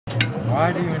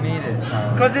Why do you need it,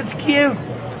 Tyler? Because it's cute.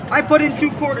 I put in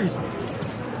 2 quarters.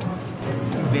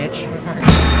 Bitch.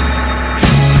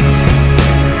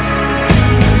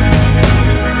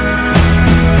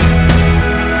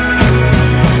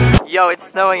 Yo, it's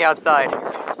snowing outside. Oh,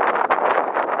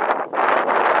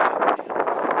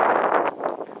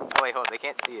 wait, hold on, they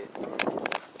can't see it.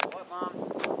 What, Mom?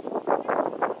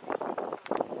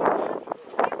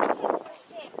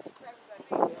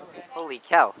 Holy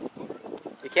cow.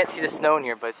 You can't see the snow in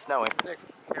here, but it's snowing. Nick,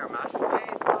 here, a mask?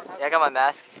 Yeah, I got my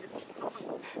mask.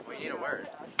 We need a word.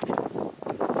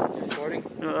 You recording?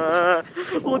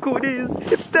 Look who it is.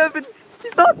 It's Devin.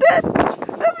 He's not dead.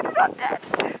 Devin, he's not dead.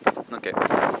 Okay.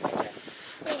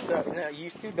 So, no, you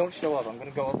two don't show up. I'm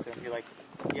gonna go up to him and be like,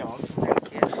 yo, I'm just a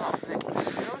kid. Oh, Nick, he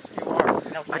knows who you are.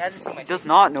 No, he hasn't seen my He does face.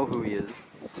 not know who he is.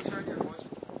 He's heard your voice.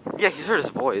 Yeah, he's heard his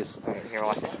voice. Alright, here,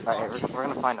 watch this. Alright, we're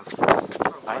gonna find him.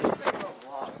 Alright.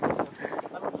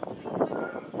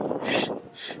 Shh,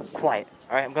 quiet.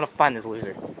 Alright, I'm gonna find this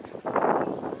loser.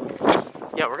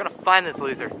 Yeah, we're gonna find this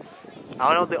loser. I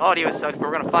don't know if the audio sucks, but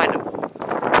we're gonna find him.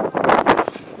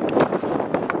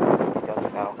 He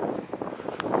doesn't know.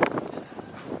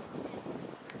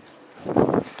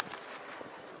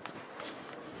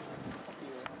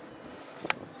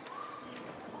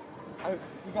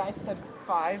 You guys said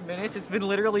 5 minutes. It's been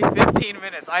literally 15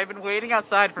 minutes. I've been waiting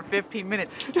outside for 15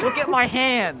 minutes. Look at my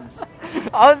hands.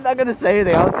 I was not gonna say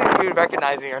anything. I was thinking if you would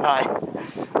recognize me or not.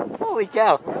 Holy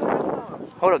cow.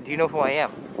 Hold up, do you know who I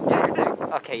am? Yeah, you're dead.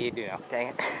 Okay, you do know. Dang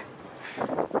it.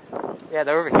 Yeah,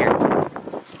 they're over here. You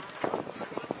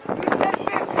said 15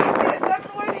 minutes. I've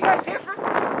been waiting out here for...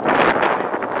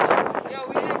 Yo,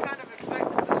 we didn't kind of expect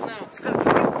it to snow. It's because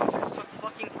these losers took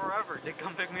fucking forever to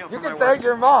come pick me up You from my can work. thank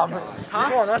your mom. Huh?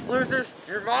 Come on, us losers.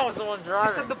 Your mom was the one She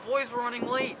driving. said the boys were running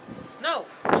late. No.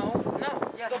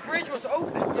 Yes. The bridge was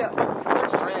open. Yeah,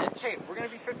 but hey, we're gonna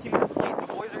be 15 minutes late. The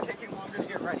boys are taking longer to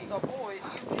get ready. The boys.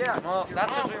 Yeah, well,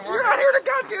 that's what You're not here to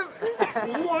goddamn.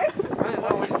 What?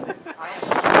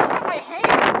 My hand.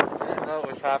 I didn't know it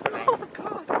was happening. Oh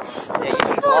god. Yeah, you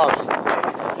need gloves.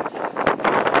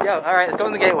 Yo, alright, let's go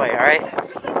in the gateway, alright?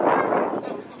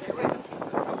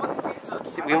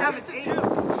 I haven't eaten.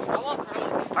 I want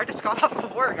curly. I just got off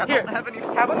of work. I don't have any.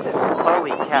 How about this?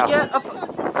 Holy cow. Get up.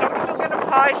 Somebody go get a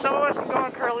pie. Some of us can go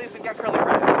on Curly's and get curly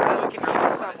bread. Then we can eat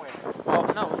it somewhere. Well,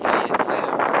 no, we need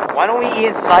Sam. Why don't we eat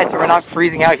inside so we're not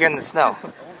freezing out here in the snow?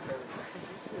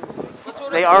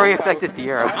 They already affected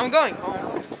Fiero. I'm going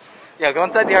home. Yeah, go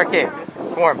inside the arcade.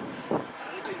 It's warm.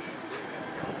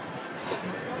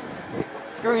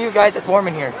 Screw you guys, it's warm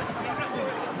in here.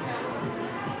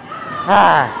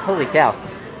 Ah, holy cow.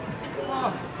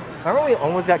 Remember we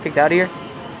almost got kicked out of here?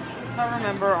 I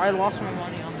remember, I lost my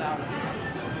money on that.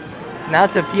 Now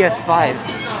it's a PS5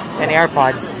 and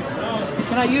AirPods.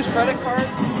 Can I use credit cards?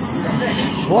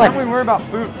 What? Why don't we worry about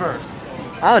food first?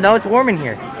 Oh, no, it's warm in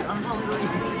here. I'm hungry.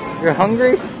 You're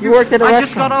hungry? You worked at a I restaurant.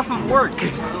 just got off of work.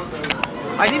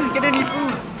 I didn't get any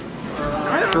food.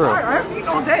 True. I haven't eaten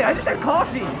all day. I just had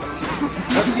coffee.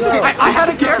 I had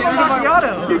a caramel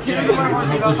macchiato.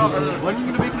 When are you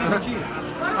gonna make an egg and cheese?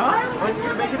 Huh? When are you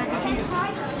gonna make an egg and cheese?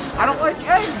 I don't like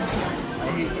eggs.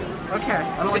 Okay.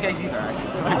 I don't like eggs either,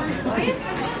 actually.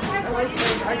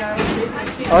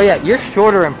 Oh yeah, you're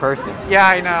shorter in person. Yeah,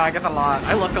 I know. I get a lot.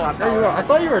 I look a lot There you taller. are. I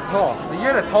thought you were tall. You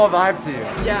had a tall vibe to you.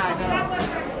 Yeah, I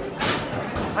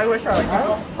know. I wish I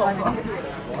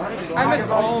I missed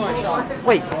all my shots.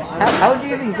 Wait, how did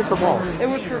you even get the balls? It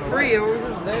was for free, it was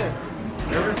just there.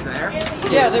 They were just there?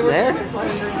 Yeah, they were. There?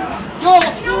 Yo,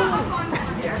 let's go!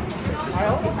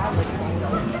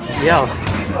 Yo.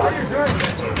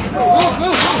 Move,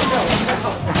 move!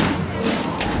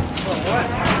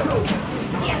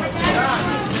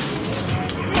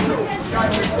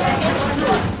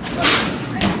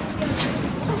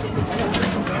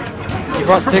 You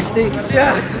brought 60?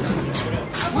 Yeah.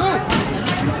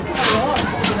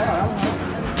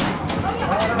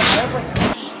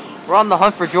 We're on the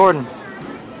hunt for Jordan.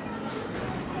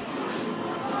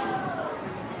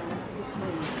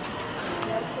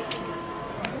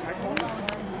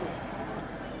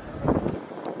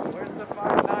 Where's the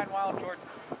 5'9" Wild Jordan?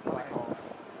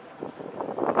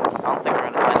 I don't think we're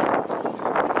gonna find him.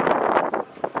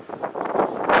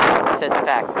 He said it's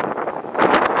packed.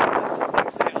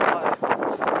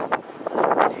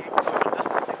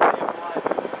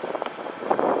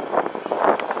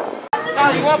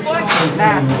 You want boy?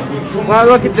 Nah. Well,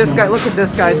 look at this guy. Look at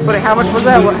this guy's. But how much was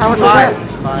that? How much was that?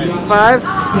 5.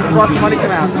 Let's watch the money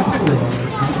come out.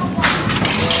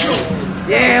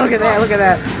 Yeah, look at that. Look at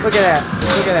that. Look at that.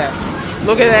 Look at that.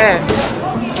 Look at that.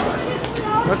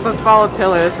 'em. Let's follow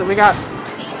Tiller. So we got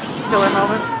Tiller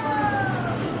moment.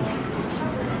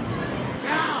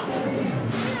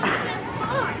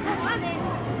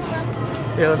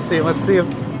 Yeah, let's see. Let's see him.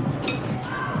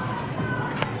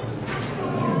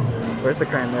 Where's the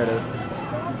crane? There it is.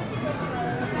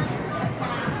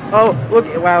 Oh, look!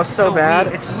 Wow, so bad.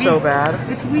 Weak. It's weak. So bad.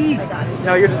 It's weak.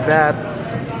 No, you're just bad. All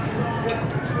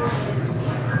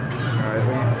right,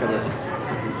 look at this.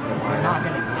 We're not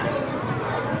gonna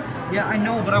get it. Yeah, I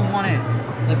know, but I want it.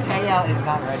 The payout is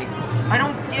not ready. I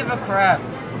don't give a crap.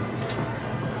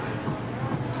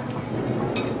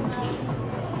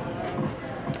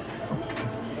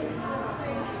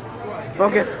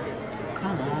 Focus.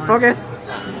 Come on. Focus.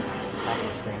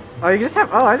 Oh, you just have.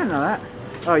 Oh, I didn't know that.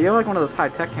 Oh, you have like one of those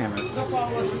high-tech cameras. Don't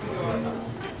follow us if we go outside.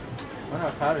 Oh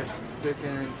no, Tyler's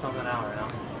freaking something out right now.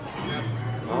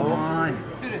 Come on.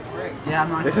 Dude, it's rigged. Yeah, I'm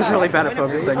not. This is really bad at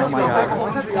focusing. Oh my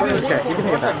god. Okay, you can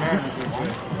take it back.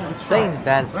 Saying's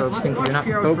bad at focusing because you're not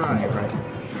focusing it right.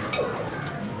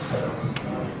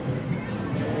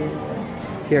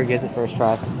 Here, gives it first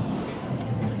try.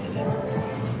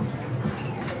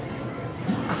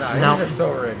 Nah, these are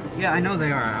so rigged. Yeah, I know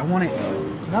they are. I want it.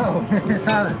 No,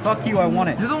 Fuck you, I want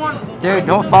it. you're the one. Dude,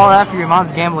 don't fall after your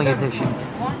mom's gambling addiction.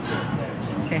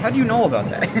 Okay, how do you know about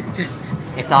that?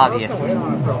 It's obvious.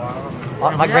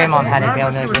 Well, my grandmom had a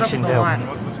gambling addiction too.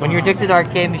 When you're addicted to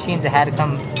arcade machines, it had to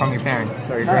come from your parents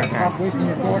or your grandparents. wasting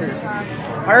your quarters.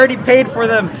 I already paid for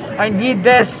them. I need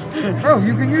this. Bro,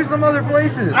 you can use them other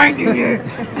places. I need it.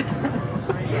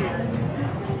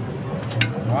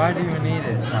 Why do you need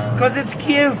it, Tyler? Because it's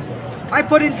cute. I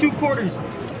put in 2 quarters.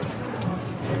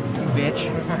 Bitch.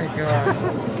 Oh my god.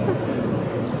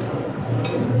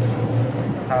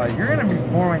 Tyler, you're gonna be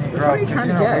poor when you grow up. You're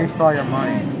gonna waste all your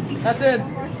money. That's it.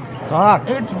 Fuck.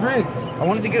 It's rigged. I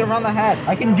wanted to get around the hat.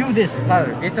 I can do this.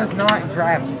 Tyler, it does not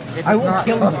grab. It does I will not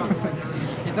kill close. you.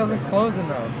 It doesn't close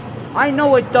enough. I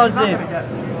know it doesn't.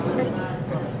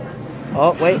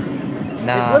 Oh, wait.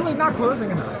 Nah. not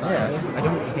closing enough. Yeah. I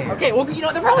don't care. Okay, well, you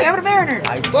know they're probably having a Mariner.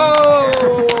 Whoa!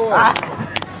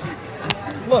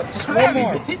 Look, just one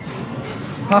more.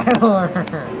 Tyler.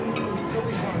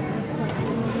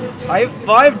 I have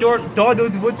 5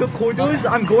 dollars with the quarters.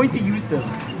 I'm going to use them.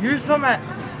 Use some at.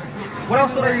 What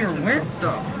else are your weird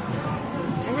stuff?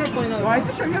 I'm gonna play another. Why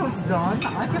just show you how it's done?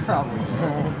 I could probably.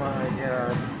 Oh my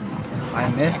god. I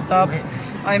messed up.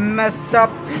 I messed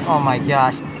up. Oh my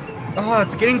gosh. Oh,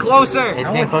 it's getting closer. It's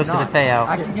getting close to the payout.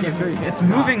 I can give you. It's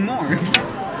moving more.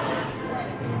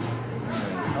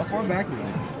 How far back is it?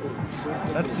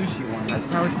 That's sushi one. That's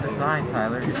how it's designed,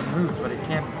 Tyler. It moves, but it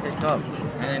can't pick up.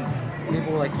 And then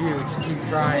people like you just keep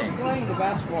trying. Playing the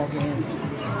basketball game.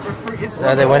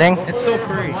 Are they winning? It's still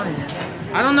free.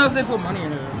 I don't know if they put money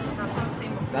in it.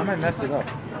 That might mess it up.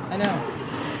 I know.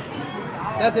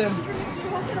 That's it.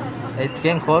 It's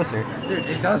getting closer. Dude,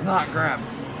 it does not grab.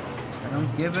 I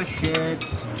don't give a shit.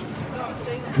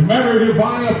 Remember, if you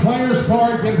buy a player's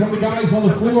card, get it from the guys on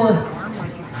the floor.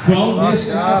 Don't miss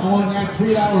out on that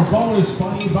 $3 bonus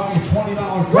when you buy a $20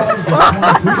 card.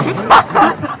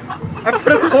 I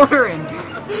put a quarter in.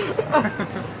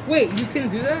 Wait, you can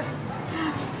do that?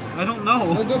 I don't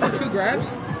We'll know. go for 2 grabs?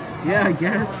 Yeah, I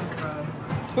guess.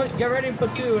 Get ready and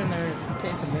put 2 in there in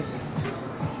case it misses.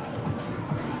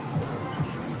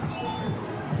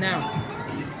 Now.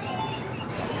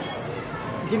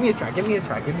 Give me a try. Give me a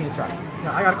try. Give me a try.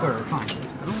 No, I got a quarter. Come on. I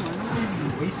don't want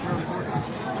to waste your quarter.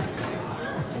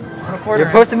 A quarter.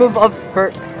 You're supposed to move up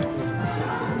for.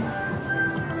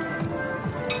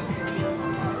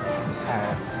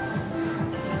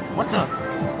 What the?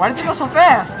 Why did you go so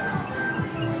fast?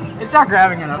 It's not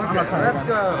grabbing enough. I'm not trying to Let's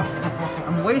grab go.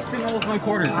 I'm wasting all of my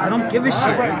quarters. I don't give a it.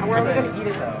 shit. Where are we gonna eat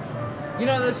it though? You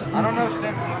know this. I don't know if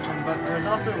Sam wants one, but there's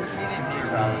also a Canadian beer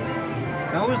rally.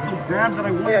 That was the grab that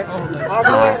I wanted. Okay, I'll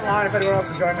go wait in line if anyone else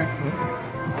is joining me.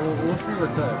 We'll see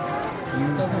what's up.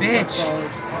 Bitch.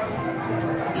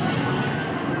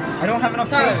 I don't have enough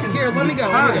Tyler, patience. here, let me go.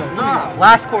 Stop.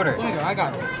 Last quarter. Let me go. I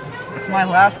got it. It's my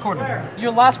last quarter.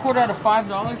 Your last quarter out of $5?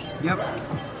 Yep.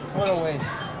 What a waste.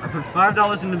 I put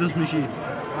 $5 into this machine.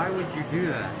 Why would you do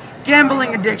that?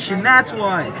 Gambling addiction, that's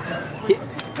why.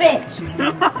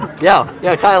 Yo,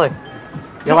 Tyler.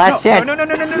 Your last chance. No.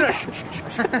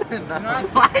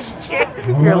 Last chance.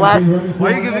 Your last.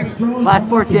 Why are you giving? Last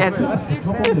 4 chances.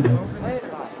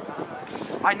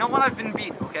 I know when I've been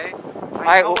beat, okay?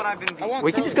 Alright, know when I've been beat.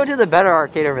 we can just go to the better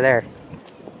arcade over there.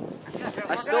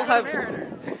 I still have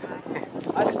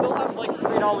like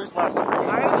 $3 left.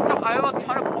 I have a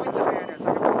ton of points in Mariners. I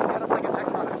can probably get us like an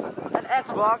Xbox or something. An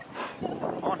Xbox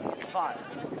on 5.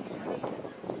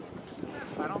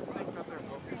 I don't think that they're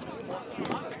both.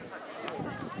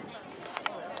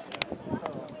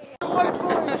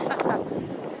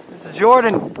 It's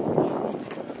Jordan.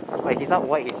 Wait, he's not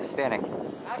white. He's Hispanic.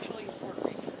 Actually, it's Puerto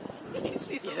Rican.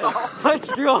 Let's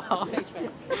screw off.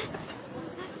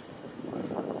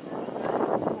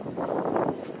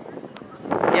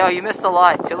 Yo, you missed a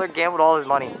lot. Tiller gambled all his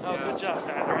money. Oh, good job,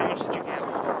 Tyler. How much did you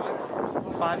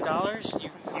gamble? $5? You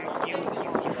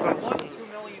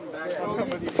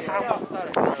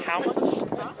how much?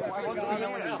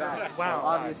 Wow.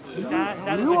 Obviously.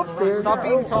 That is a Stop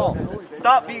being tall.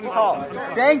 Stop being tall.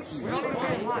 Thank you.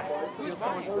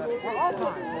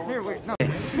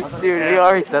 Dude, we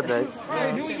already said that.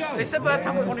 They said by the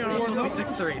time 21 I was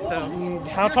supposed to be 6'3", so.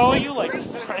 How tall are you? Like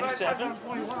 5'7"?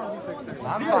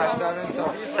 I'm 5'7",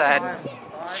 so Sad.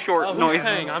 Short noises.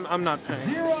 Paying? I'm not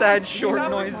paying. Sad short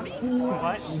noises.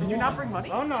 What? Did you not bring money?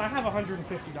 Oh no, I have $150.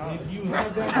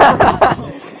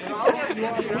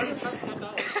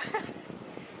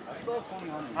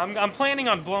 I'm planning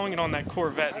on blowing it on that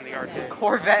Corvette in the arcade.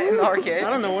 Corvette in the arcade? I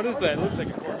don't know, what is that? It looks like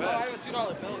a Corvette.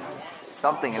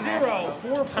 Something in there.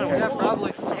 Yeah,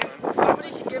 probably.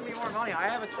 Somebody can give me more money. I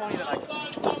have a 20 that I can.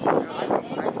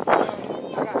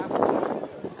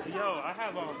 Yo, I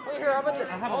have Wait, here, how about this?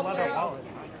 I have a leather wallet.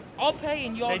 I'll pay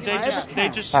and you all They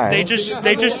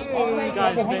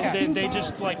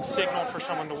just like signaled for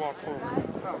someone to walk forward.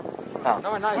 Oh.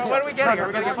 No, not yet. What are we getting? Are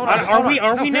we getting a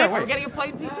Are we next? We're getting a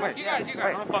plain pizza? Wait, you guys.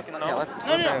 I don't fucking know. No.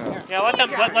 Yeah, let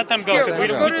them go. Here, 'Cause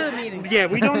let's go to the meeting. Yeah,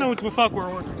 we don't know what the fuck we're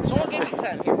ordering. Someone give me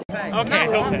 10. Here, pay. Okay,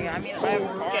 Not okay. me. I mean, I have a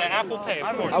card. Yeah, Apple Pay,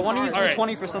 of course. I want to use All the right.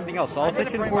 20 for something else, so I'll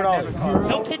pitch in $4.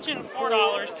 He'll pitch in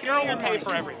 $4. Kira will pay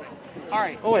for everything. All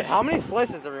right. Oh wait, how many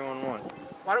slices does everyone want?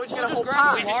 Why don't we just get a whole grab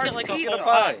pie? We just get like a Just whole get a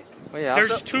pie. Well, yeah,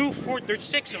 There's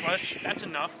 6 of us. That's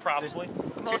enough, probably.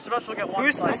 Most of us will get one.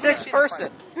 Who's the slice. sixth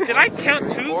person? Did I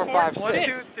count 2, 4, 5,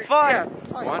 6. 5.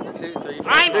 1, 2, 3, 4.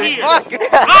 I'm here.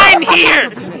 I'm here.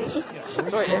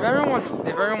 Wait, if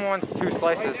everyone wants 2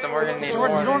 slices, then we're gonna need more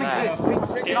Jordan, you than don't that.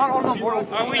 exist. You're not on the board.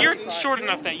 Oh, well, you're short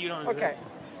enough that you don't. Okay.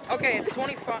 Okay, it's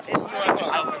 25. It's Walk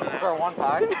yourself into that. For 1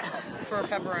 pie? for a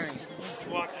pepperoni.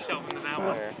 Walk yourself into that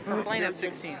one. For plain at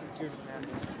 16.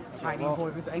 Tiny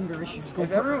boy with anger issues.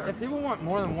 If people want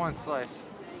more than 1 slice,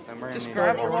 then we're gonna Just need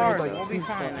grab a more. large. We'll be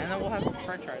fine, and then we'll have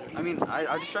french fries. I mean,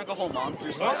 I just drank a whole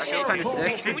monster, so I feel shit. kind of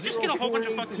sick. Can we just get a whole bunch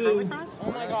of fucking curly fries?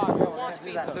 Oh my god, who wants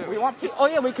pizza? We want pizza. Oh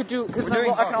yeah, we could do, because I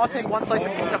can all take 1 slice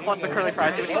of pizza plus the curly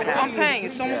fries. We can I'm have. paying.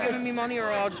 Is someone giving me money, or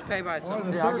I'll just pay by itself?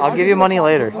 I'll give you money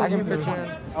later. I can pitch in.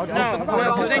 No,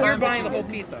 because then you're buying the whole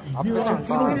pizza. Can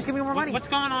you just give me more money? What's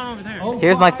going on over there?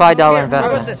 Here's my $5 How about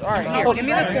investment. this? All right, here, give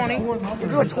me the 20. You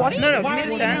do a 20? No, give me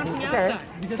the 10. Okay.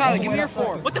 Tyler, give me your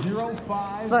 4. What the?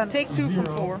 Son. Take 2 from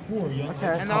 4,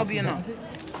 Okay. and that'll be enough.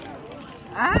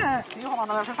 Ah! Can you hold on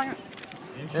to that for a second?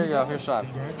 Here you go, here's shot.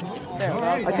 There,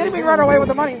 I didn't even run away with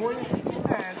the money.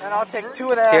 And I'll take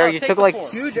 2 of that. Here, you take took the like 4.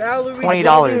 Huge Louis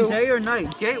 $20. Day or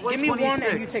night? Gateway Give me 1,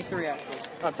 26. and you take 3 after.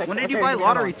 When did you buy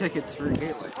lottery tickets for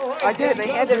Gateway? I did. They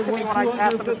handed it to me when I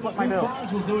asked them to split my bill.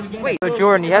 Wait. So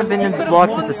Jordan, you haven't been into the vlog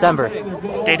since December.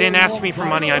 They didn't ask me for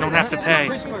money. I don't have to pay.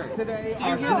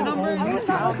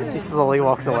 He slowly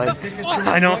walks away.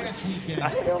 I know.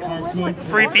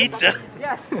 Free pizza.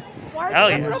 Yes.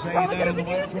 Hell yeah.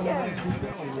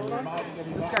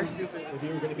 This guy's stupid.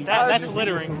 That's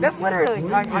littering. That's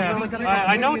literally.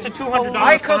 I know it's a $200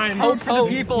 I cook fine. food for the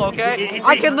people, okay? It's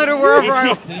I can litter wherever I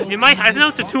want. It might. I know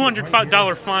it's a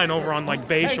 $200 fine over on like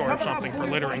Bayshore or something for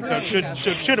littering, so it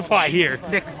should apply here.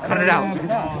 Nick, cut it out.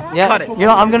 Yeah, Cut it. you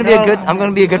know I'm gonna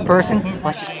be a good person.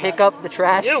 Let's just pick up the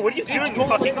trash Yeah, what are you doing, you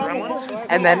fucking gremlins?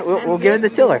 and then we'll give it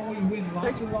to Tiller.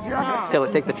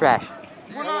 Tiller, take the trash.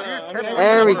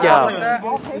 There we go.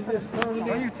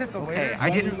 Hey, I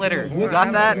didn't litter. You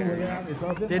got that?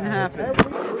 Didn't happen.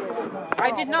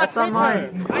 I did not. That's not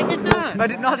mine. I did not. I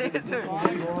did not eat it too.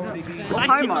 Oh,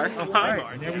 hi, Mark. Oh, hi,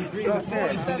 Mark.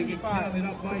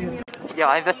 Yeah,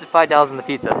 I invested $5 in the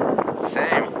pizza.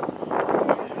 Same.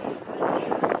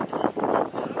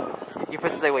 You're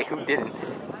supposed to say, wait, who didn't?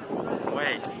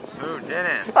 Wait, who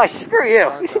didn't? Oh, screw you.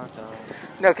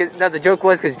 No, the joke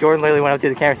was because Jordan literally went up to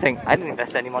the camera saying, I didn't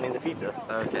invest any money in the pizza.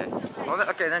 Okay. Well,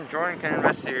 okay, then Jordan can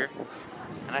invest here.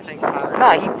 And I think Tyler...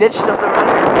 Nah, he ditched us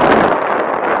already.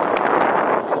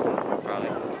 Probably.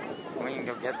 We can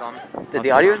go get them. Dude,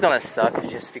 the audio's gonna suck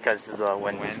just because of the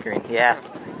wind screen. Yeah. You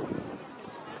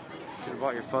should have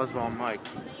bought your fuzzball mic.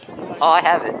 Oh, I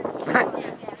have it.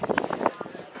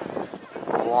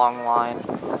 It's a long line.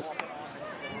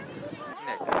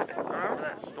 Nick, remember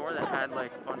that store that had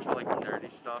like a bunch of like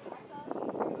nerdy stuff?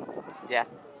 Yeah.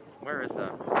 Where is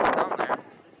that? Down there.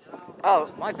 Oh,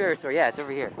 my favorite store. Yeah, it's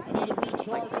over here. You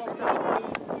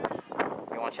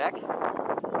want to check? Because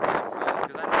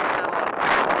I know they had a lot of...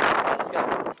 Let's go.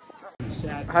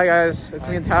 Hi guys, it's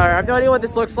me and Tyler. I have no idea what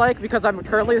this looks like because I'm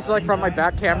currently, this is like from my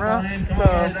back camera. So,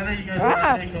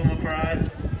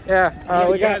 yeah,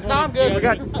 we got, no, I'm good. We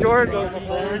got Jordan.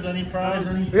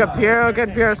 We got Piero.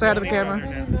 Get Piero side of the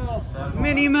camera.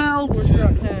 Mini melts. We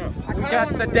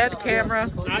got the dead camera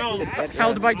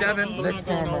held by Devin. Next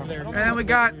camera. And then we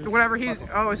got whatever he's,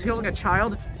 oh, is he holding a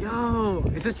child? Yo,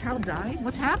 is this child dying?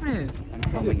 What's happening? I'm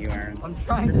filming you, Aaron. I'm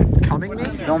trying to. Coming me?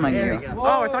 Filming you.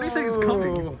 Oh, I thought he said he was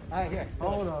coming. Here,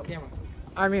 hold up. Camera.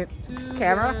 I mean,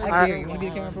 camera? Actually, you want to be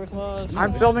the camera person?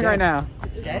 I'm filming right now.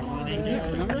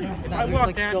 I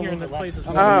walked down here and this place is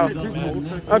Oh,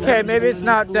 okay, maybe it's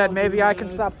not dead. Maybe I can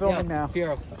stop filming now.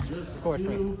 Piero, record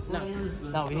me.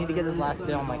 No, we need to get this last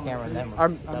bit on my camera and then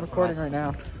I'm recording right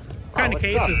now. What kind of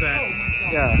case is that?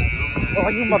 Yeah. Oh,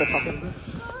 you motherfucker.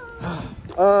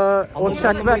 We'll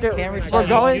check back it. We're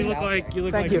going. You look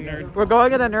like a nerd. We're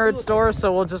going to the nerd store,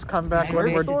 so we'll just come back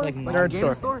when we're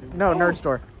nerd store. No, nerd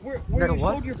store. Where you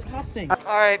sold your pop thing.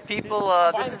 Alright, people,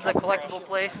 this is a collectible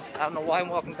place. I don't know why I'm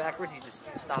walking backwards, you just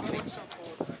stopped me.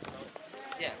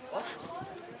 Yeah, what?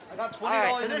 I got $20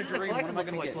 Alright, so in this a is the dream. What am I collectible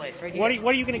gonna toy get? place, right here.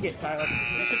 What are you gonna get, Tyler?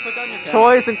 You should put down your camera.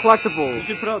 Toys and collectibles. You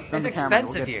should put out It's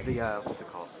expensive here. the what's it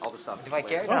called? All the stuff. Do I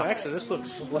care? Oh, No. actually, this looks.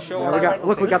 Let's show Yeah, we got,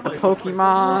 look, we got the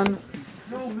Pokemon.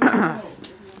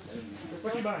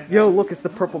 What you buying? Yo, look, it's the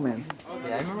Purple Man.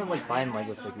 Yeah, I remember like buying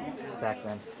Legos like just back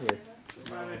then. Here.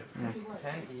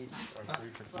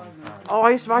 Oh,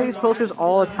 I used to buy these posters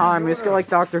all the time. I used to get like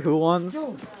Doctor Who ones.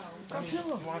 So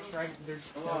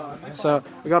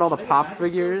we got all the pop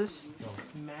figures.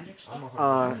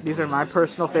 These are my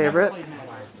personal favorite.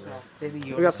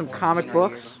 We got some comic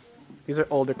books. These are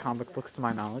older comic books to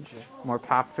my knowledge. More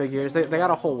pop figures. They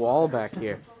got a whole wall back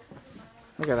here.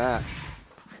 Look at that.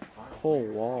 Whole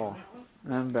wall.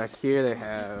 And then back here they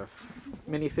have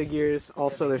minifigures.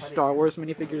 Also there's Star Wars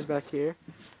minifigures back here.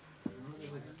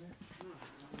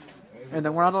 And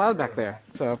then we're not allowed back there.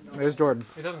 So there's Jordan.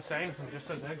 It doesn't say anything. It just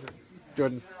says exit.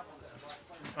 Jordan.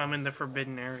 I'm in the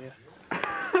forbidden area.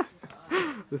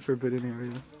 The forbidden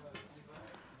area.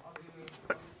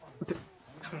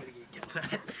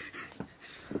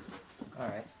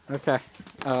 Alright. Okay.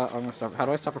 I'm gonna stop. How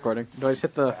do I stop recording? Do I just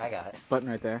hit the I got it. button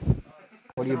right there?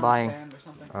 What are you buying?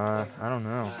 I don't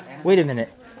know. Wait a minute.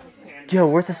 Joe,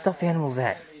 where's the stuffed animals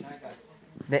at?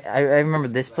 I remember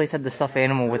this place had the stuffed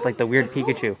animal with like the weird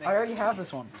Pikachu. I already have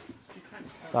this one.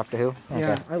 Doctor Who? Okay.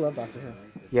 Yeah, I love Doctor Who.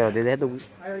 Yo, did they have the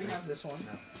I already have this one.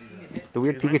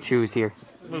 weird Pikachu's here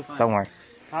somewhere?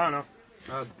 I don't know.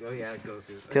 Oh yeah, go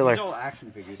through. Tiller. These are all action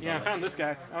figures. Yeah, I found this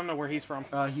guy. I don't know where he's from.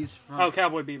 He's from. Oh,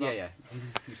 Cowboy Bebop. Yeah.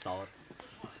 You saw it.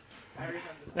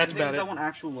 That's about I it. want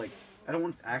actual I don't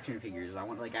want action figures. I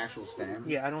want like actual stamps.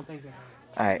 Yeah, I don't think.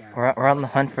 Alright, we're on the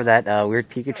hunt for that weird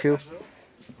Pikachu.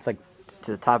 It's like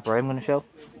to the top right I'm going to show.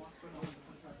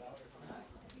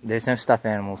 There's no stuffed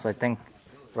animals, so I think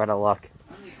we're out of luck.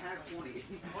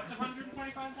 What's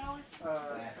 $125?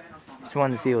 Just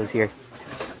wanted to see what was here.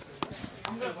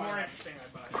 That's more interesting.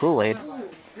 It's Kool-Aid.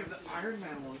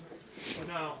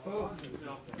 No.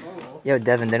 Yo,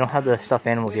 Devin, they don't have the stuffed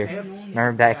animals here.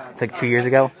 Remember back like 2 years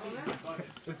ago?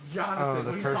 Oh,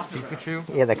 the cursed Pikachu?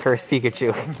 Yeah, the cursed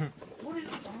Pikachu.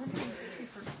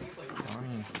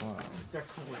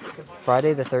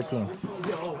 Friday the 13th.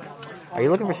 Are you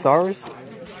looking for Star Wars?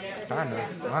 Kinda.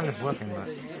 I'm just looking, but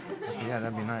yeah,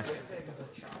 that'd be nice.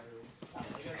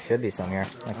 Should be some here.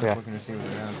 Like I'm we got looking to see what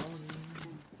they have.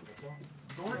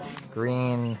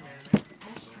 green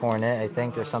Hornet, I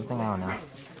think, or something. I don't know.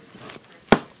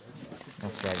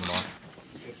 That's Dragon Ball.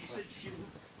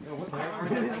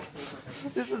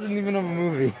 This isn't even a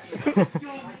movie.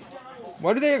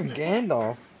 Why do they have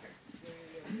Gandalf?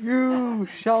 You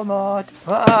shall not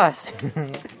pass.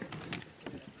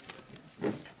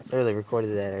 Literally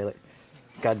recorded that earlier.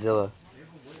 Godzilla.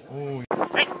 Oh,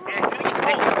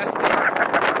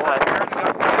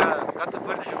 Got the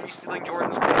footage of me stealing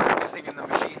Jordan's quarter and sticking in the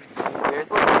machine.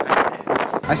 Seriously?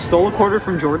 I stole a quarter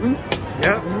from Jordan.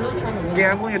 Yep.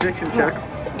 Gambling addiction check.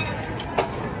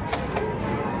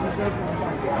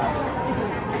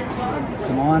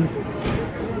 Come on.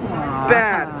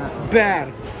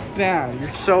 Bad. You're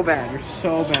so bad. You're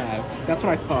so bad. That's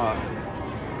what I thought.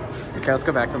 Okay, let's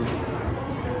go back to them.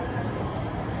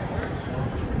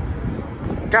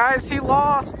 Guys, he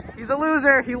lost. He's a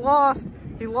loser. He lost.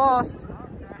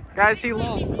 Guys, he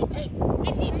lost.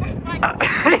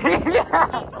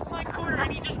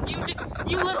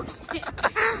 He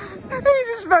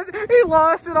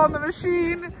lost it on the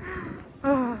machine.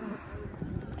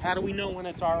 How do we know when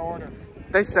it's our order?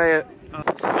 They say it.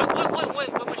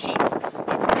 What machine?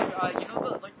 You know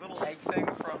the like little egg thing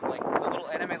from like the little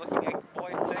anime looking egg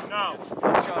boy thing? No. It's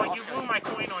Oh, you blew my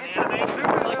coin on anime?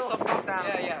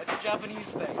 Yeah, it's a Japanese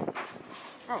thing.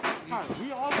 Bro,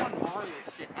 we all won Mario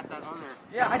shit at that other.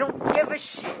 Yeah, I don't give a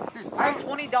shit. I have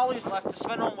 $20 left to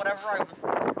spend on whatever I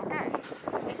want. Okay.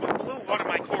 You blew one of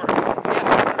my quarters.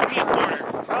 Yeah, give me a quarter.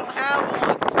 I don't have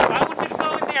one. I want you to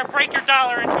go in there, break your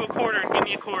dollar into a quarter, and give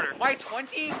me a quarter. My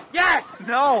 20? Yes!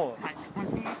 No! My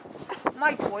 20.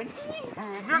 My 20?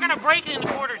 You're gonna break it into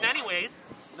quarters anyways.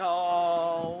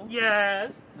 No.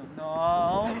 Yes.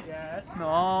 No. Yes.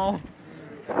 No.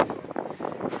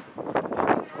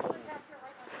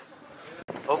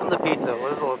 Open the pizza. What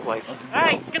does it look like?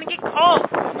 Hey, it's gonna get cold.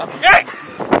 Hey!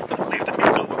 Leave the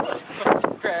pizza alone.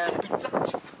 Grab pizza.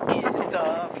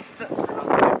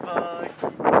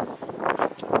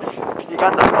 You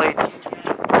got the plates.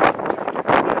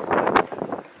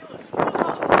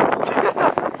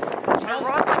 I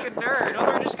run like a nerd. You know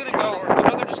they're just gonna go. You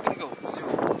know they're just gonna go.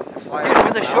 Dude,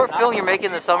 for the short film you're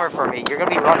making this summer for me, you're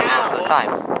gonna be running most of the time.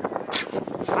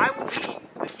 I will be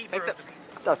the keeper of the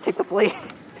pizza. No, take the plate.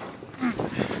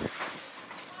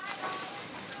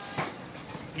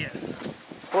 Yes.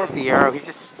 Poor Piero, he's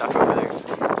just stuck over there.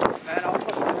 Man, I'll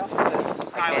put something else with this.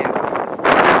 I can't.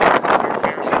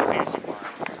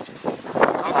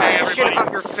 Okay, everybody. Shit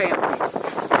about your family.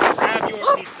 Grab your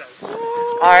pizzas.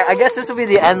 Alright, I guess this will be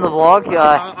the end of the vlog.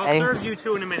 I'll serve you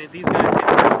two in a minute. These guys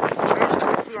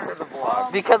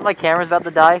Because my camera's about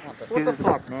to die. What the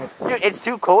fuck, man? Dude, it's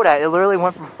too cold out. It literally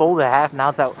went from full to half. Now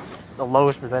it's at the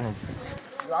lowest percentage.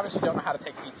 You obviously don't know how to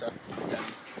take pizza.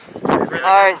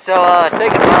 Alright, so say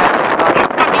goodbye. Your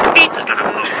fucking pizza's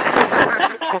gonna move.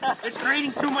 It's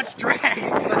creating too much drag. Wait.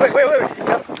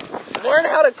 Learn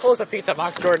how to close a pizza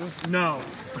box, Jordan. No.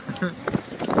 Oh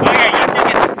yeah, you do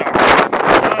get to start.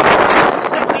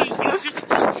 See, you just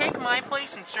take my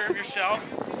place and serve yourself.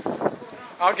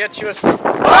 I'll get you a. Swear to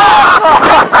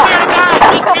God,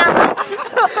 be careful.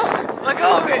 Let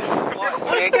go of it.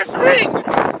 What are you gonna thing?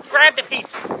 Grab the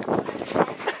pizza.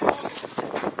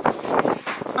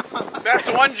 That's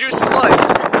one juicy slice.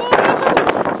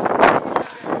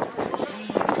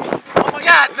 Oh my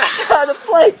God! The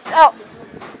plate! Ow!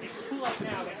 It's too late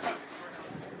now. They cut.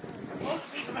 Close the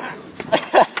pizza box.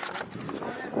 That's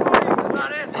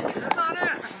not it. That's not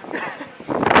it.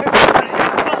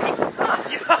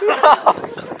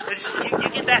 You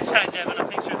get that side, Devin. I'll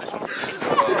make sure this one's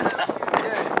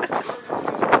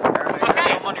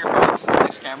Okay. I'm on your phone.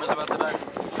 Six cameras about to die.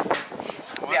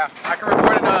 Yeah, I can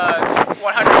record in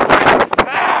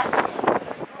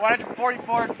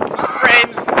 144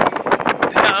 frames,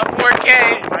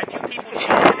 4K. Why'd you people choose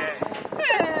today?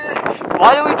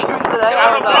 Why did we choose today? I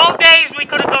Out don't of know. all days, we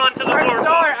could have gone to the I'm boardwalk.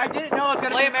 sorry, I didn't know I was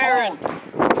gonna Blame be Aaron. cold.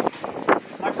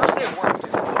 My first day of work,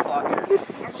 dude. What the fuck?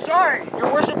 I'm sorry.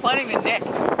 You're worse at planning than Nick.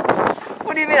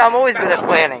 What do you mean? I'm always good at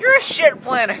planning. You're a shit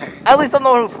planner. At least I'm the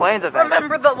one who plans events.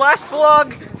 Remember the last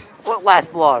vlog? What last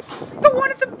vlog? The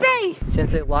one at the bay.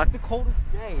 Since it locked. The coldest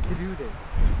day to do this.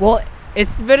 Well,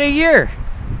 it's been a year.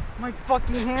 My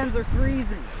fucking hands are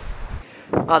freezing.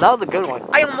 Oh, that was a good one.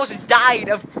 I almost died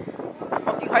of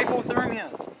fucking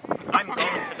hypothermia. I'm going to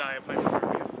die if I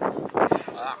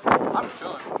I'm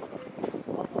chilling.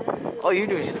 All you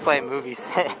do is just play movies.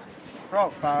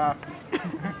 Bro,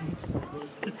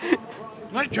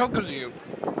 nice jokers of you.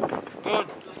 Good.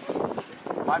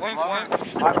 My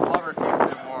blubber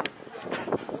can't do more.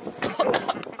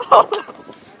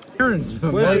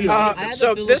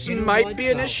 So this might be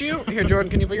an issue. Here,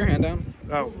 Jordan, can you put your hand down?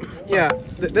 Oh. Yeah,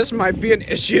 this might be an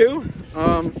issue.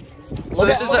 So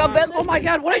this is oh my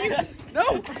God, what are you?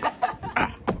 No.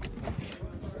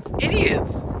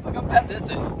 Idiots. Look how bad this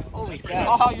is. Holy crap.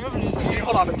 Haha, you have a disease.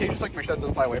 Hold on, can you just like make sure that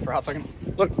doesn't fly away for a hot second?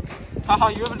 Look. Haha,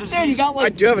 you have a disease. There, you got like. I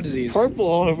do have a disease. Purple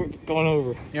all over, going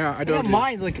over. Yeah, I do. Look at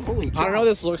mine, like holy. I don't know what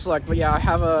this looks like, but yeah, I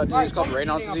have a disease called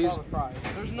Raynaud's disease.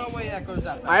 There's no way that goes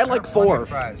that. I had like 4.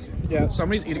 Fries. Yeah,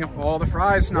 somebody's eating up all the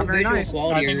fries. Not very nice.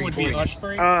 I think it would be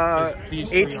Ushbury.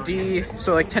 HD,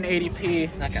 so like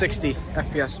 1080p, 60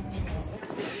 FPS.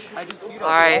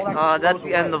 Alright, that's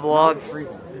the end of the vlog.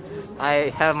 I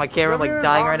have my camera like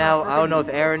dying right now. I don't know if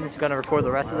Aaron is gonna record the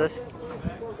rest of this.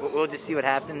 We'll just see what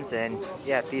happens, and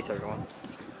yeah, peace everyone.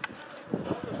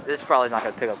 This is probably not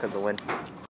gonna pick up because of the wind.